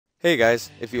Hey guys,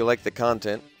 if you like the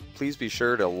content, please be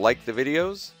sure to like the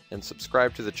videos and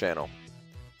subscribe to the channel.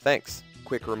 Thanks.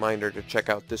 Quick reminder to check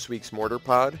out this week's Mortar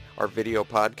Pod, our video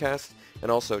podcast, and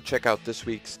also check out this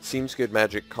week's Seems Good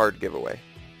Magic card giveaway.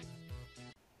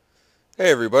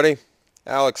 Hey everybody,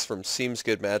 Alex from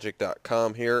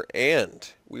SeemsGoodMagic.com here,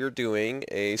 and we're doing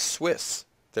a Swiss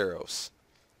Theros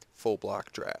full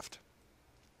block draft.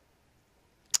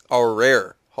 Our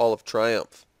rare Hall of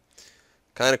Triumph.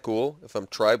 Kind of cool if I'm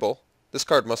tribal. This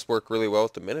card must work really well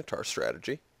with the Minotaur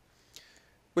strategy,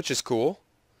 which is cool.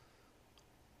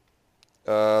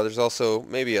 There's also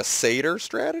maybe a Satyr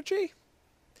strategy.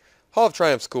 Hall of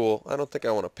Triumph's cool. I don't think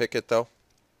I want to pick it though.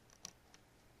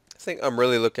 I think I'm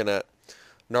really looking at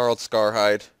Gnarled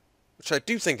Scarhide, which I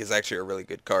do think is actually a really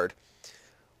good card.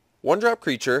 1-drop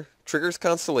creature, triggers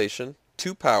Constellation,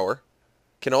 2 power,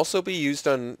 can also be used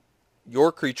on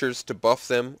your creatures to buff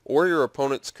them or your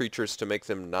opponent's creatures to make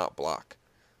them not block.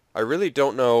 I really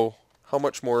don't know how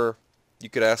much more you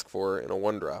could ask for in a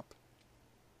 1-drop.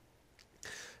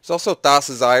 There's also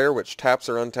Thassa's Ire, which taps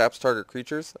or untaps target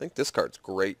creatures. I think this card's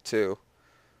great too.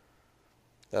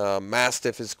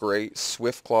 Mastiff is great.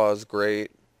 Swiftclaw is great.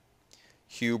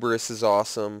 Hubris is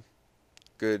awesome.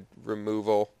 Good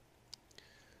removal.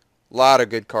 A lot of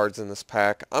good cards in this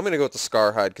pack. I'm going to go with the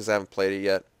Scarhide because I haven't played it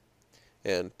yet.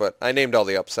 But I named all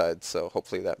the upsides, so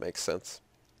hopefully that makes sense.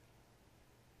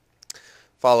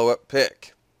 Follow-up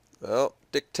pick. Well,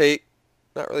 Dictate.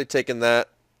 Not really taking that.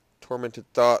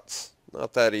 Tormented Thoughts.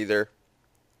 Not that either.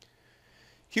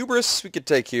 Hubris we could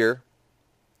take here.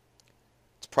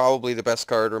 It's probably the best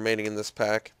card remaining in this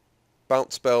pack.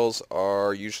 Bounce spells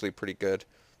are usually pretty good.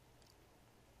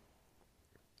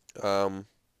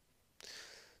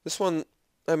 This one,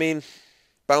 I mean,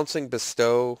 Bouncing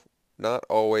Bestow, not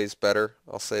always better,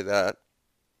 I'll say that.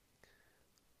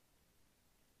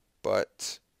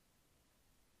 But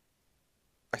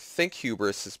I think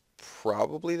Hubris is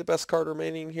probably the best card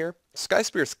remaining here.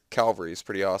 Skyspear's Cavalry is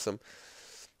pretty awesome.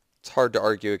 It's hard to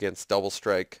argue against Double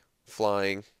Strike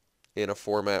flying in a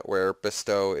format where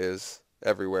Bestow is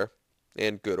everywhere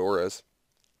and good auras.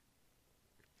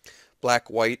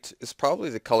 Black-White is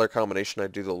probably the color combination I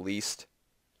do the least.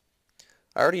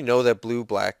 I already know that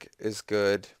blue-black is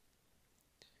good.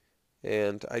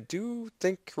 And I do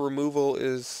think removal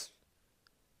is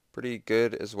pretty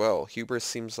good as well. Hubris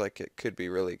seems like it could be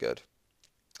really good.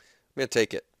 I'm going to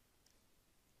take it.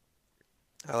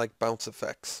 I like bounce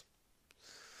effects.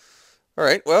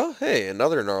 Alright, well, hey,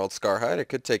 another Gnarled Scarhide. I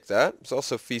could take that. There's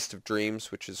also Feast of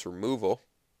Dreams, which is removal.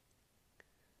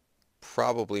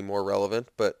 Probably more relevant,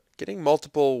 but getting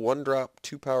multiple 1-drop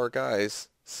 2-power guys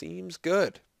seems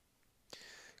good.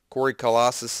 Gory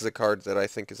Colossus is a card that I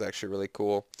think is actually really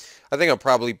cool. I think I'm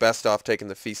probably best off taking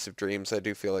the Feast of Dreams. I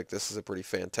do feel like this is a pretty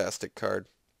fantastic card.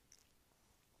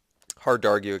 Hard to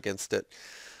argue against it.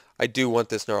 I do want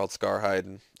this Gnarled Scarhide,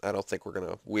 and I don't think we're going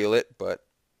to wheel it, but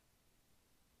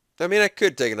I mean, I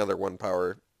could take another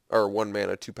 1-power, or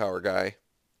 1-mana 2-power guy.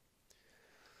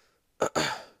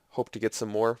 Hope to get some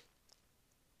more.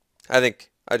 I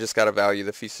think I just got to value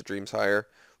the Feast of Dreams higher.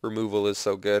 Removal is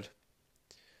so good.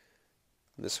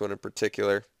 This one in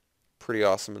particular, pretty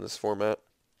awesome in this format.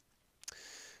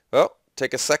 Well,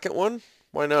 take a second one.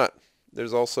 Why not?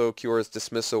 There's also Cura's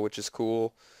Dismissal, which is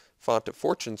cool. Font of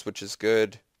Fortunes, which is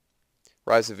good.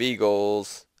 Rise of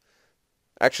Eagles.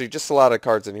 Actually, just a lot of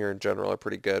cards in here in general are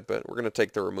pretty good, but we're going to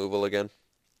take the removal again.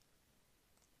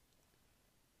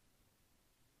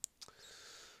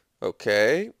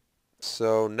 Okay,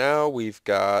 so now we've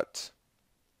got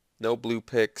no blue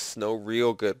picks, no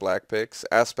real good black picks.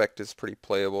 Aspect is pretty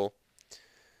playable.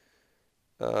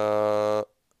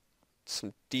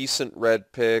 Some decent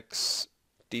red picks,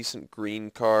 decent green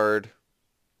card.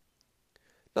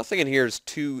 Nothing in here is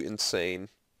too insane.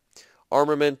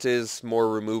 Armament is more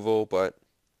removal, but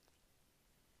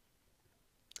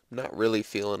I'm not really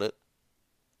feeling it.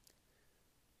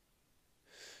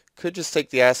 Could just take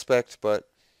the Aspect, but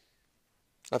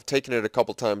I've taken it a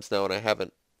couple times now and I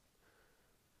haven't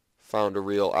found a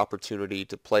real opportunity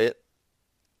to play it.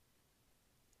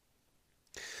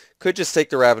 Could just take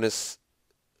the Ravenous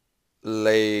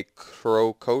Le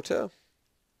Crocota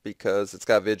because it's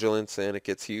got Vigilance and it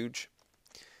gets huge.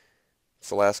 It's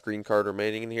the last green card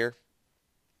remaining in here.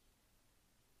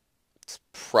 It's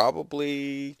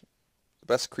probably the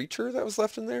best creature that was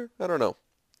left in there? I don't know.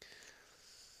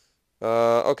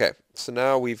 Okay, so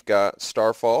now we've got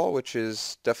Starfall, which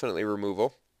is definitely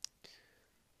removal.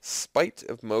 Spite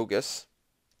of Mogus.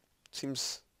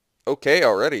 Seems okay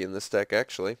already in this deck,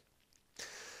 actually.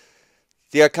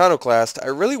 The Iconoclast. I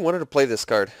really wanted to play this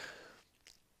card.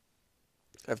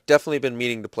 I've definitely been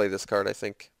meaning to play this card, I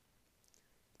think.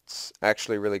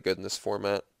 actually really good in this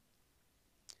format.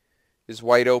 Is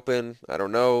white open? I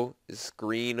don't know. Is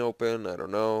green open? I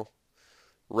don't know.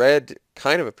 Red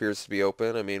kind of appears to be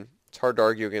open. I mean, it's hard to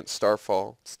argue against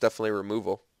Starfall. It's definitely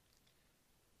removal.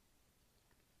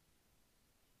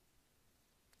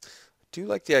 I do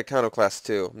like the Iconoclast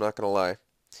too, I'm not going to lie.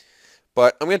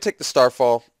 But I'm going to take the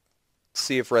Starfall,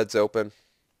 see if red's open.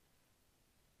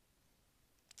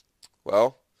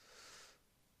 Well,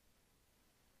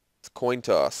 it's a coin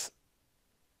toss.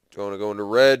 Do I want to go into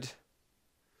red?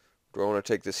 Do I want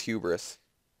to take this Hubris?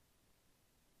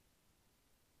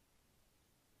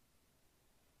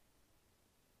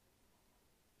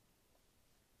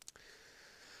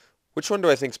 Which one do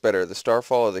I think's better, the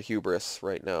Starfall or the Hubris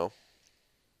right now?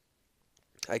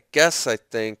 I guess I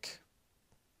think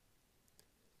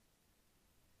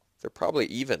they're probably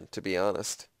even, to be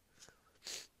honest.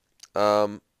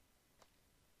 I'm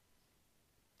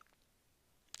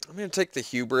going to take the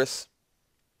Hubris.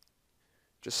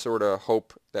 Just sort of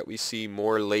hope that we see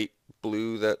more late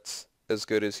blue that's as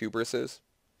good as Hubris is.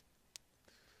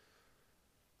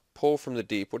 Pull from the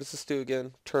deep. What does this do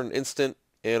again? Turn an instant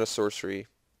and a sorcery.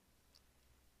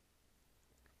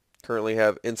 Currently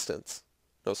have instants,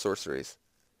 no sorceries.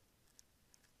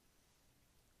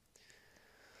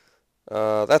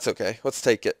 That's okay. Let's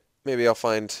take it. Maybe I'll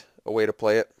find a way to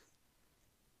play it.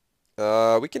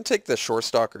 We can take the Shore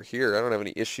Stalker here. I don't have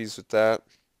any issues with that.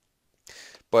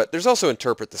 But there's also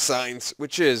Interpret the Signs,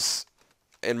 which is,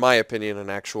 in my opinion, an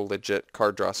actual legit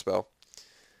card draw spell.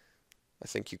 I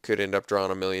think you could end up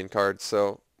drawing a million cards,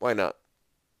 so why not?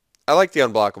 I like the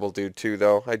unblockable dude too,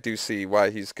 though. I do see why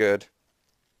he's good.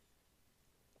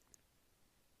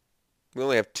 We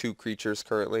only have 2 creatures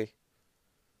currently.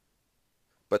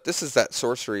 But this is that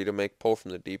sorcery to make Pull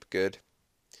from the Deep good.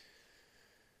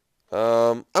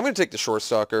 I'm going to take the Shore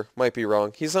Stalker. Might be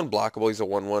wrong. He's unblockable. He's a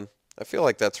 1/1. I feel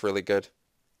like that's really good.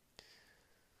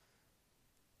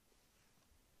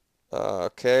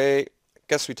 Okay. I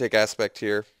guess we take Aspect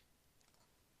here.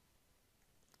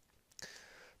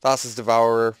 Thassa's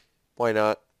Devourer. Why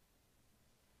not?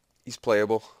 He's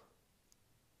playable.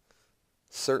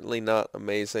 Certainly not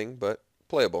amazing, but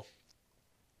playable.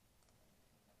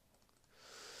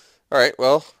 Alright,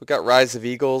 well, we got Rise of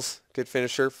Eagles. Good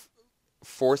finisher.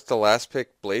 4th to last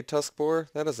pick, Blade Tusk Boar?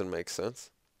 That doesn't make sense.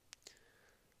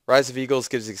 Rise of Eagles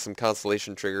gives you some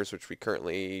constellation triggers, which we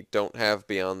currently don't have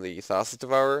beyond the Thassa's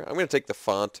Devourer. I'm going to take the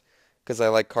Font, because I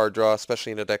like card draw,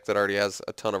 especially in a deck that already has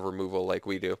a ton of removal like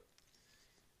we do.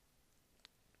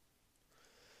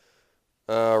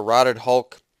 Rotted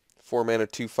Hulk, 4 mana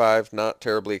 2/5, not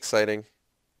terribly exciting.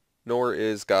 Nor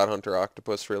is God Hunter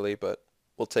Octopus really, but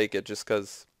we'll take it just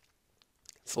because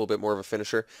it's a little bit more of a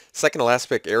finisher. Second to last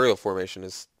pick, Aerial Formation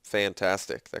is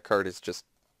fantastic. That card is just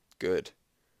good.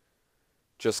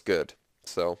 Just good.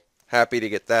 So, happy to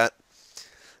get that.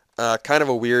 Kind of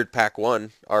a weird pack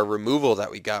 1. Our removal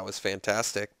that we got was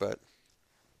fantastic, but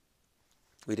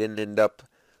we didn't end up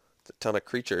with a ton of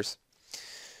creatures.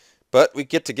 But we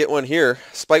get one here.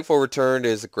 Spiteful Return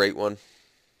is a great one.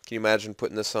 Can you imagine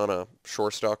putting this on a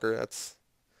Shore Stalker? That's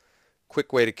a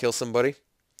quick way to kill somebody.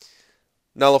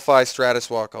 Nullify, Stratus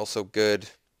Walk, also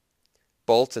good.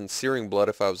 Bolt and Searing Blood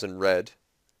if I was in red.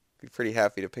 Be pretty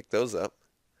happy to pick those up.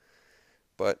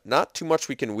 But not too much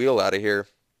we can wheel out of here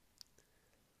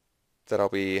that I'll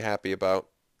be happy about.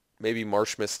 Maybe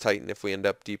Marshmist Titan if we end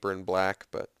up deeper in black,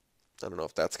 but I don't know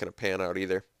if that's going to pan out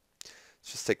either.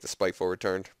 Let's just take the Spiteful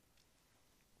Return.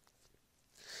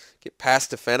 Get past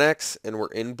to Fennex, and we're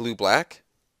in blue-black?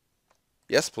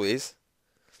 Yes, please.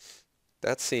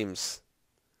 That seems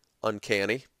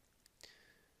uncanny.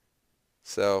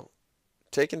 So,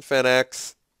 taking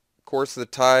Fennex, Course of the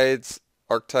Tides,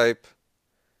 Archetype,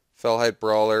 Fellhide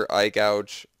Brawler, Eye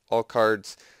Gouge, all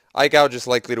cards. Eye Gouge is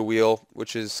likely to wheel,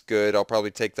 which is good. I'll probably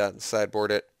take that and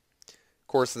sideboard it.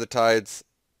 Course of the Tides,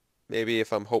 maybe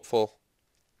if I'm hopeful,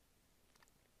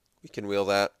 we can wheel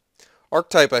that.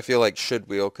 Archetype I feel like should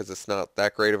wheel because it's not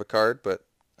that great of a card, but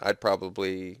I'd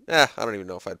probably, I don't even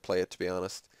know if I'd play it to be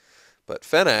honest. But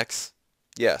Fennex,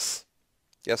 yes.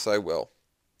 Yes, I will.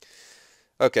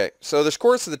 Okay, so there's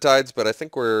Course of the Tides, but I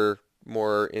think we're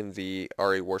more in the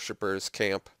Ari Worshippers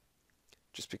camp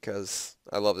just because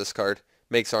I love this card.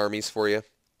 Makes armies for you,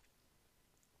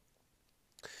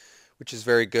 which is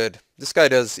very good. This guy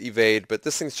does evade, but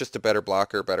this thing's just a better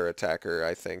blocker, better attacker,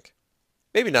 I think.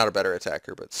 Maybe not a better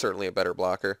attacker, but certainly a better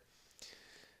blocker.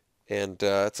 And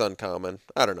it's uncommon.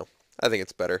 I don't know. I think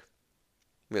it's better.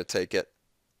 I'm going to take it.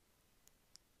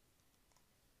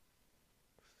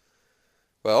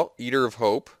 Well, Eater of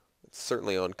Hope. It's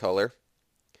certainly on color.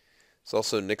 It's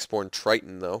also Nyxborn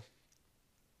Triton, though.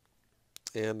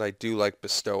 And I do like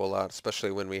Bestow a lot,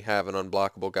 especially when we have an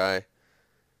unblockable guy.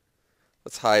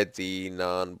 Let's hide the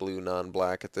non-blue,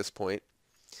 non-black at this point.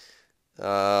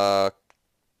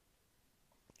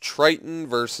 Triton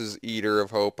versus Eater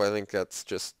of Hope. I think that's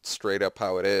just straight up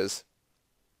how it is.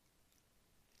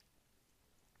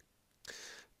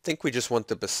 I think we just want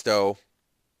the Bestow.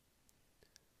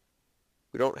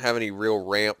 We don't have any real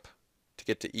ramp to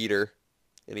get to Eater,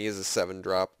 and he is a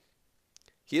 7-drop.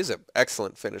 He is an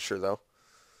excellent finisher, though.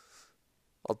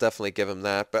 I'll definitely give him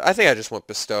that. But I think I just want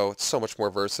Bestow. It's so much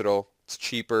more versatile. It's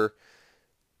cheaper.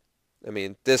 I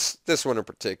mean, this one in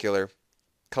particular.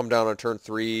 Come down on turn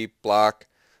 3, block,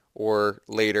 or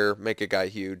later, make a guy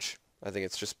huge. I think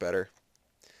it's just better.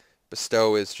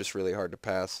 Bestow is just really hard to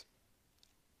pass.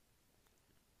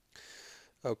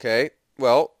 Okay,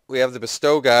 well, we have the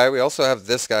Bestow guy. We also have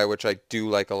this guy, which I do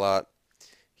like a lot.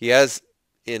 He has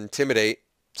Intimidate,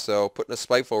 so putting a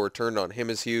Spiteful Return on him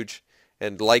is huge.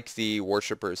 And like the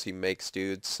Worshippers, he makes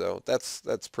dudes, so that's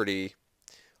pretty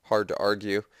hard to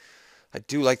argue. I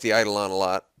do like the Eidolon a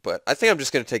lot, but I think I'm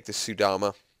just going to take the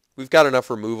Sudama. We've got enough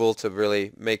removal to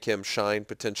really make him shine,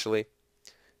 potentially.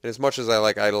 And as much as I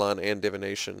like Eidolon and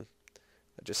Divination,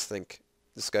 I just think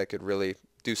this guy could really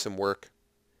do some work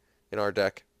in our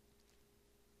deck.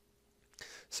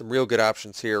 Some real good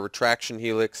options here. Retraction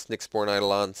Helix, Nyxborn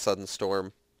Eidolon, Sudden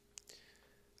Storm.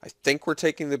 I think we're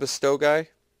taking the Bestow guy,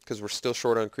 because we're still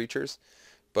short on creatures.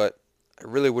 But I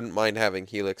really wouldn't mind having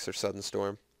Helix or Sudden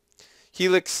Storm.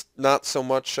 Helix, not so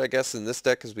much, I guess, in this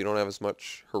deck, because we don't have as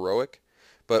much Heroic.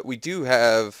 But we do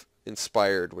have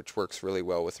Inspired, which works really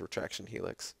well with Retraction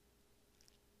Helix.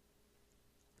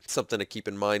 Something to keep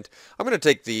in mind. I'm going to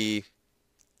take the...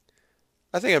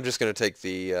 I think I'm just going to take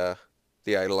the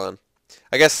Eidolon.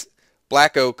 I guess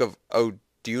Black Oak of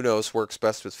Odunos works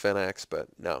best with Phoenix, but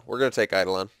no, we're going to take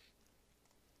Eidolon.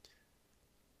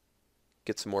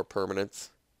 Get some more permanents.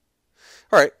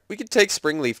 Alright, we could take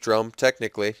Springleaf Drum,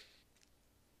 technically.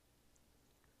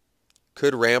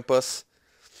 Could ramp us,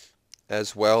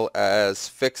 as well as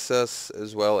fix us,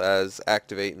 as well as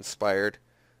activate Inspired,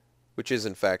 which is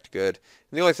in fact good.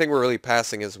 And the only thing we're really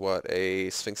passing is what? A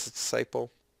Sphinx's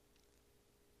Disciple?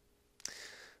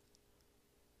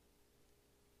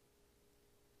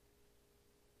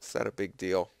 Is that a big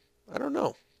deal? I don't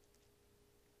know.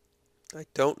 I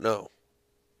don't know.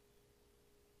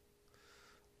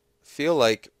 I feel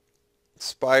like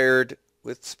Inspired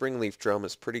with Springleaf Drum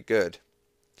is pretty good.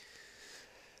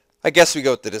 I guess we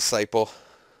go with the Disciple.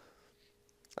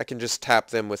 I can just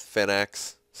tap them with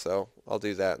Phoenix, so I'll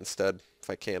do that instead if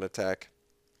I can't attack.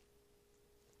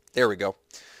 There we go.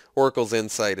 Oracle's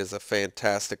Insight is a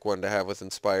fantastic one to have with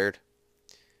Inspired.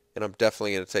 And I'm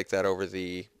definitely going to take that over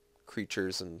the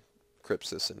creatures and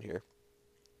Crypsis in here.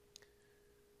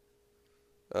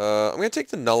 I'm going to take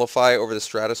the Nullify over the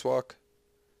Stratus Walk.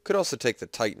 Could also take the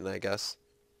Titan, I guess.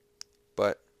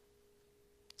 But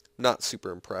not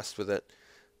super impressed with it.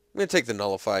 I'm going to take the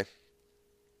Nullify.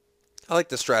 I like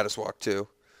the Stratus Walk too.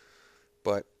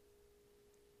 But,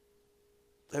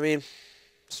 I mean,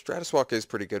 Stratus Walk is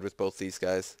pretty good with both these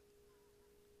guys.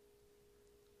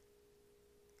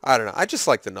 I don't know. I just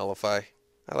like the Nullify.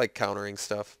 I like countering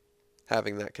stuff.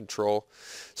 Having that control.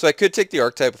 So I could take the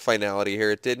Archetype of Finality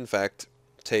here. It did, in fact,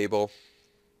 table.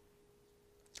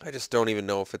 I just don't even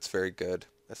know if it's very good.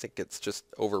 I think it's just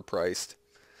overpriced.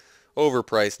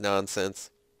 Overpriced nonsense.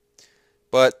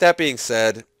 But that being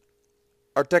said,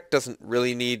 our deck doesn't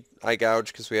really need Eye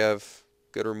Gouge because we have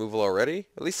good removal already.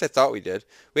 At least I thought we did.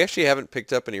 We actually haven't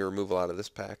picked up any removal out of this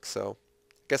pack, so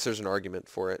I guess there's an argument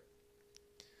for it.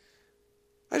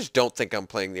 I just don't think I'm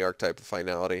playing the Archetype of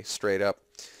Finality, straight up.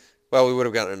 Well, we would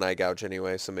have gotten an Eye Gouge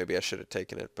anyway, so maybe I should have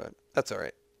taken it, but that's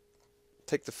alright.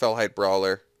 Take the Fellhide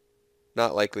Brawler.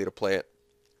 Not likely to play it.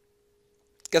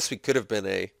 Guess we could have been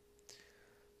a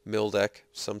mill deck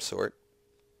of some sort.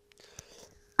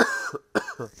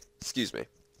 Excuse me.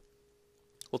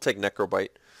 We'll take Necrobite.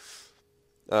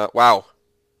 Wow.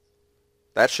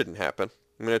 That shouldn't happen.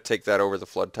 I'm going to take that over the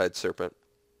Floodtide Serpent.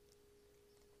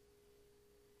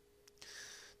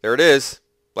 There it is.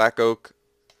 Black Oak.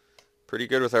 Pretty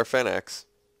good with our Phoenix.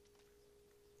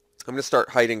 I'm going to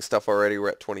start hiding stuff already. We're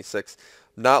at 26.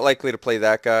 Not likely to play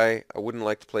that guy. I wouldn't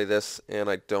like to play this, and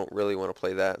I don't really want to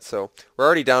play that. So we're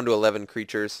already down to 11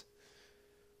 creatures.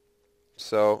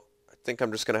 So I think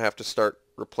I'm just going to have to start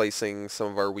replacing some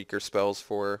of our weaker spells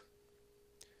for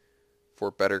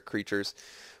better creatures.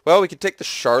 Well, we could take the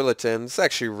Charlatan. It's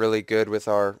actually really good with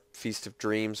our Feast of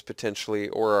Dreams, potentially,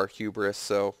 or our Hubris,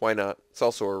 so why not? It's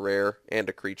also a rare and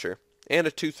a creature. And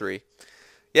a 2/3.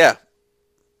 Yeah,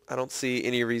 I don't see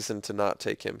any reason to not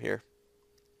take him here.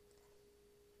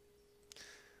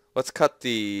 Let's cut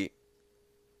the...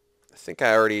 I think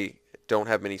I already don't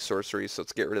have many sorceries, so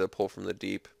let's get rid of the pull from the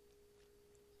deep.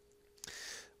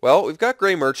 Well, we've got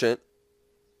Gray Merchant.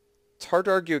 It's hard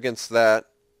to argue against that.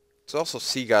 It's also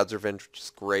Sea God's Revenge, which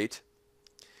is great.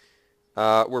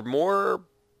 We're more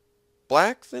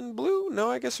black than blue?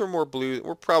 No, I guess we're more blue.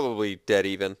 We're probably dead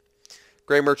even.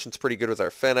 Gray Merchant's pretty good with our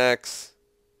Phenax.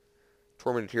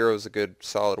 Tormented Hero is a good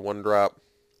solid 1-drop.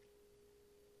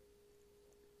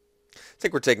 I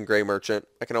think we're taking Gray Merchant.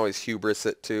 I can always hubris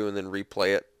it too and then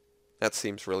replay it. That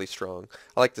seems really strong.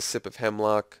 I like the Sip of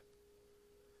Hemlock.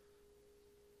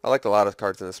 I like a lot of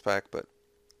cards in this pack, but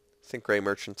I think Gray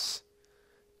Merchant's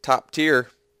top tier.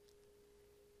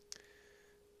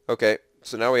 Okay,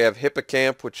 so now we have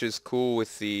Hippocamp, which is cool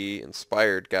with the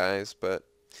inspired guys, but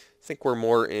I think we're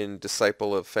more in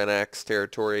Disciple of Phenax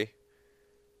territory.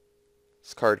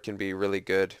 This card can be really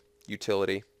good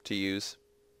utility to use.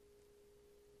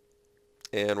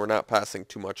 And we're not passing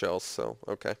too much else, so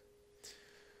okay.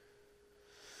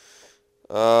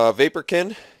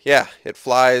 Vaporkin, yeah, it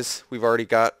flies. We've already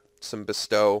got some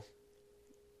Bestow,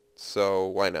 so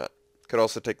why not? Could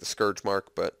also take the Scourge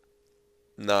Mark, but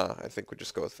nah, I think we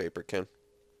just go with Vaporkin.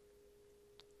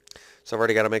 So I've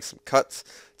already got to make some cuts.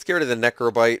 Let's get rid of the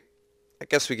Necrobite. I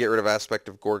guess we get rid of Aspect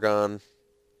of Gorgon.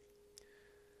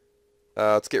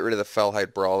 Let's get rid of the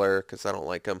Fellhide Brawler, because I don't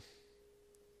like him.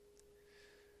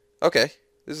 Okay,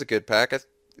 this is a good pack.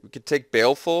 We could take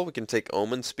Baleful. We can take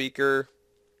Omen Speaker.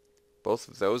 Both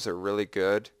of those are really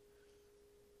good.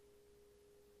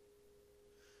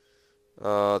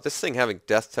 This thing having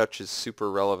Death Touch is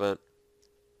super relevant.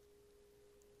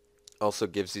 Also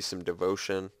gives you some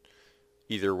devotion.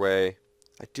 Either way,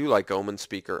 I do like Omen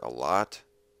Speaker a lot.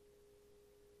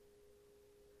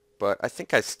 But I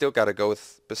think I still got to go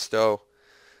with Bestow.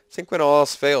 I think when all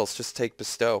else fails, just take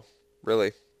Bestow.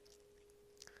 Really.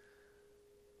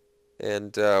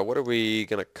 And what are we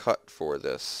going to cut for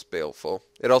this Baleful?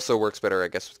 It also works better, I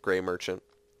guess, with Gray Merchant.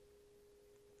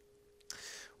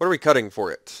 What are we cutting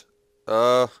for it?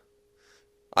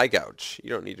 Eye Gouge. You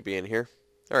don't need to be in here.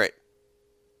 Alright.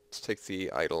 Let's take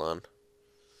the Eidolon.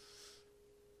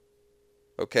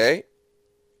 Okay.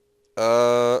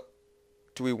 Do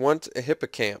we want a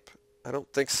Hippocamp? I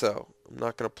don't think so. I'm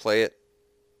not going to play it.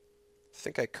 I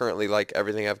think I currently like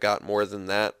everything I've got more than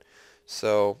that.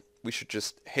 So we should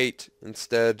just hate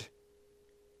instead.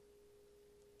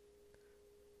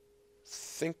 I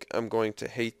think I'm going to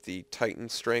hate the Titan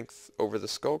Strength over the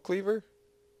Skull Cleaver.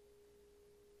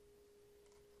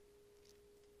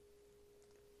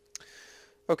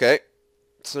 Okay,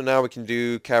 so now we can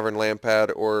do Cavern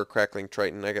Lampad or Crackling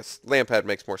Triton. I guess Lampad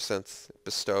makes more sense. It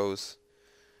bestows,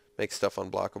 makes stuff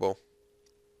unblockable.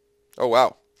 Oh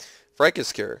wow,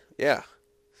 Fricus Cure, yeah.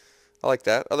 I like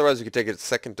that. Otherwise we could take a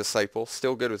second Disciple.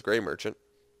 Still good with Gray Merchant.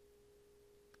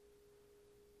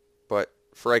 But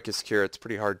Fricus Cure, it's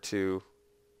pretty hard to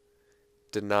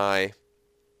deny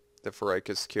the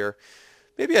Fricus Cure.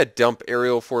 Maybe I dump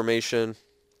Aerial Formation.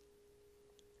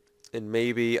 And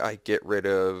maybe I get rid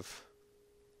of...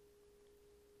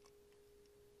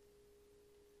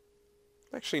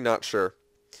 I'm actually not sure.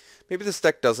 Maybe this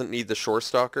deck doesn't need the Shore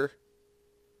Stalker.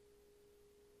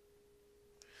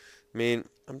 I mean,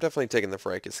 I'm definitely taking the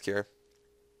Fricus Cure.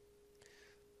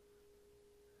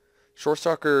 Shore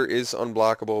Stalker is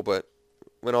unblockable, but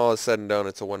when all is said and done,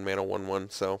 it's a 1-mana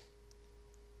 1/1, so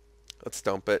let's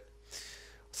dump it.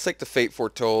 Let's take the Fate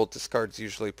Foretold. This card's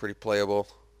usually pretty playable.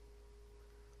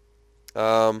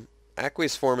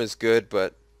 Aqueous Form is good,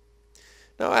 but...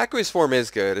 No, Aqueous Form is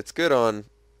good. It's good on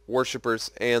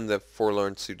Worshippers and the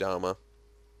Forlorn Sudama.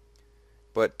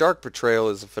 But Dark Betrayal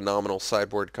is a phenomenal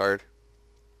sideboard card.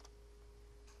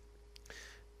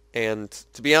 And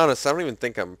to be honest, I don't even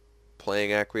think I'm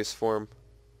playing Aqueous Form.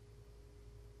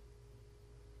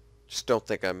 Just don't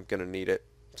think I'm going to need it.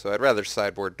 So I'd rather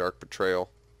sideboard Dark Betrayal.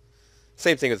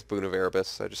 Same thing with Boon of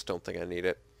Erebus. I just don't think I need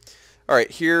it.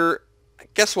 Alright, here, I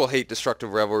guess we'll hate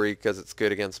Destructive Revelry because it's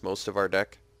good against most of our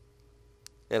deck.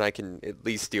 And I can at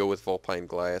least deal with Vulpine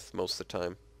Goliath most of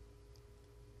the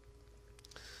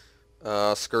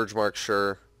time. Scourge Mark,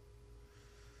 sure.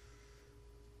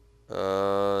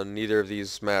 Neither of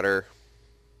these matter.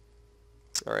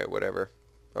 Alright, whatever.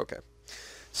 Okay.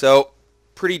 So,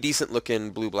 pretty decent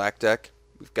looking blue-black deck.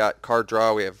 We've got card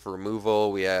draw, we have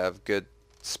removal, we have good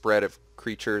spread of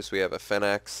creatures, we have a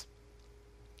Phenax,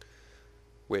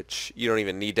 which you don't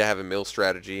even need to have a mill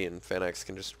strategy, and Phenax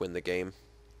can just win the game.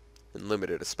 And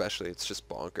limited especially, it's just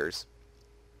bonkers.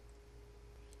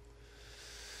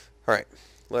 Alright,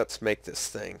 let's make this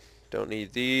thing. Don't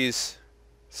need these.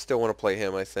 Still want to play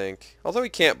him, I think. Although he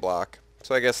can't block,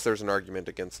 so I guess there's an argument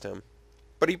against him.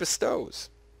 But he bestows.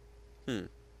 The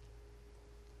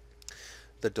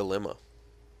dilemma.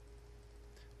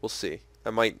 We'll see. I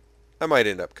might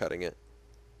end up cutting it.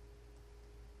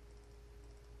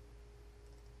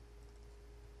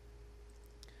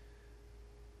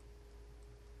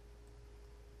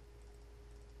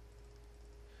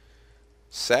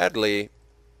 Sadly,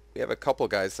 we have a couple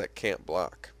guys that can't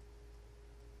block,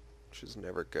 which is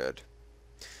never good.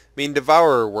 I mean,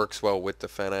 Devourer works well with the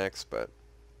Fenax, but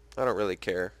I don't really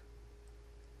care.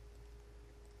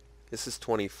 This is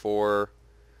 24,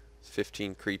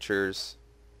 15 creatures.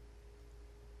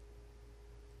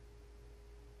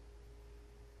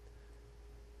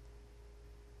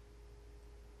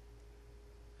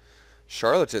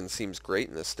 Charlatan seems great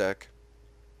in this deck.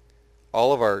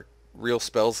 All of our real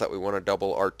spells that we want to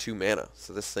double are 2 mana.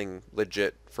 So this thing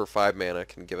legit for 5 mana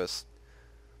can give us,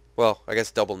 well, I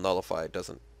guess double Nullify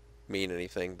doesn't mean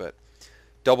anything, but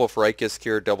double Phrygis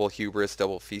Cure, double Hubris,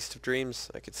 double Feast of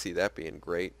Dreams, I could see that being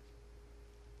great.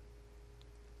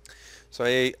 So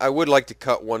I would like to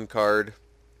cut 1 card.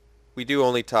 We do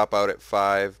only top out at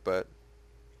 5, but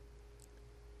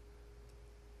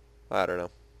I don't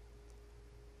know.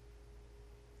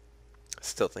 I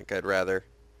still think I'd rather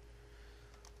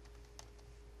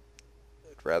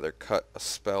cut a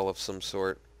spell of some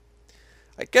sort.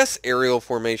 I guess Aerial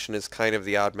Formation is kind of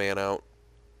the odd man out.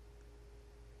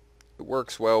 It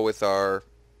works well with our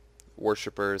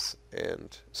Worshippers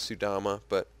and Sudama,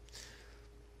 but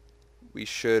we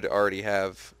should already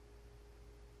have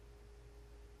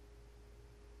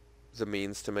the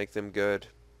means to make them good,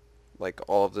 like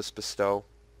all of this Bestow,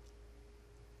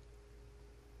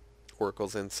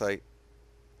 Oracle's Insight.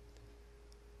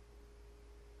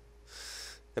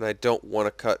 And I don't want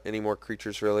to cut any more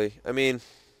creatures, really. I mean,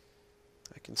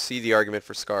 I can see the argument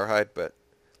for Scarhide, but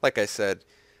like I said,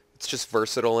 it's just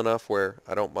versatile enough where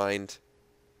I don't mind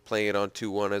playing it on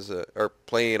 2-1 as a, or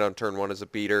playing it on turn 1 as a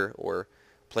beater, or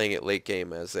playing it late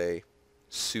game as a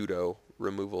pseudo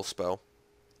removal spell.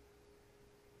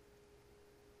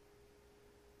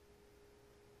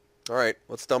 Alright,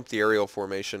 let's dump the Aerial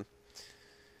Formation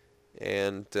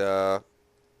and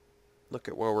look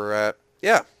at where we're at.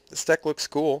 Yeah, this deck looks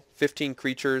cool. 15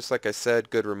 creatures, like I said,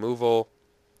 good removal.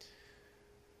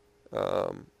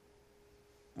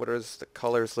 What is the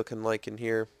colors looking like in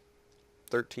here?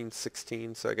 13,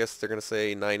 16, so I guess they're going to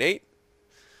say 9-8.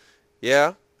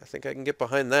 Yeah, I think I can get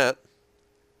behind that.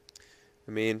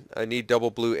 I mean, I need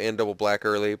double blue and double black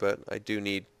early, but I do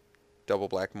need double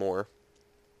black more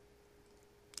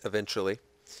eventually.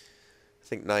 I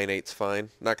think 9-8's fine.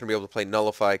 Not going to be able to play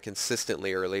Nullify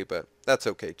consistently early, but that's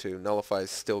okay too. Nullify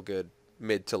is still good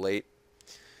mid to late.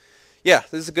 Yeah,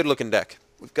 this is a good looking deck.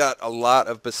 We've got a lot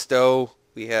of Bestow.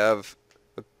 We have,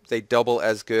 they double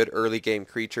as good early game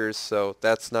creatures, so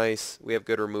that's nice. We have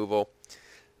good removal.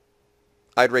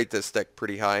 I'd rate this deck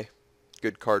pretty high.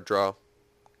 Good card draw.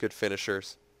 Good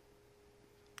finishers.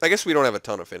 I guess we don't have a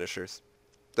ton of finishers.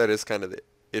 That is kind of the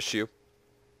issue.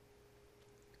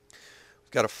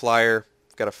 We've got a flyer.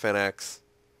 We've got a Fenax.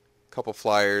 A couple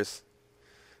flyers.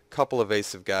 A couple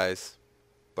evasive guys.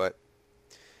 But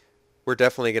we're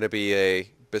definitely going to be a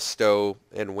bestow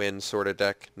and win sort of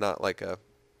deck. Not like a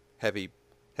heavy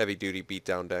duty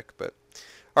beatdown deck. But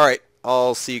alright,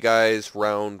 I'll see you guys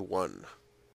round 1.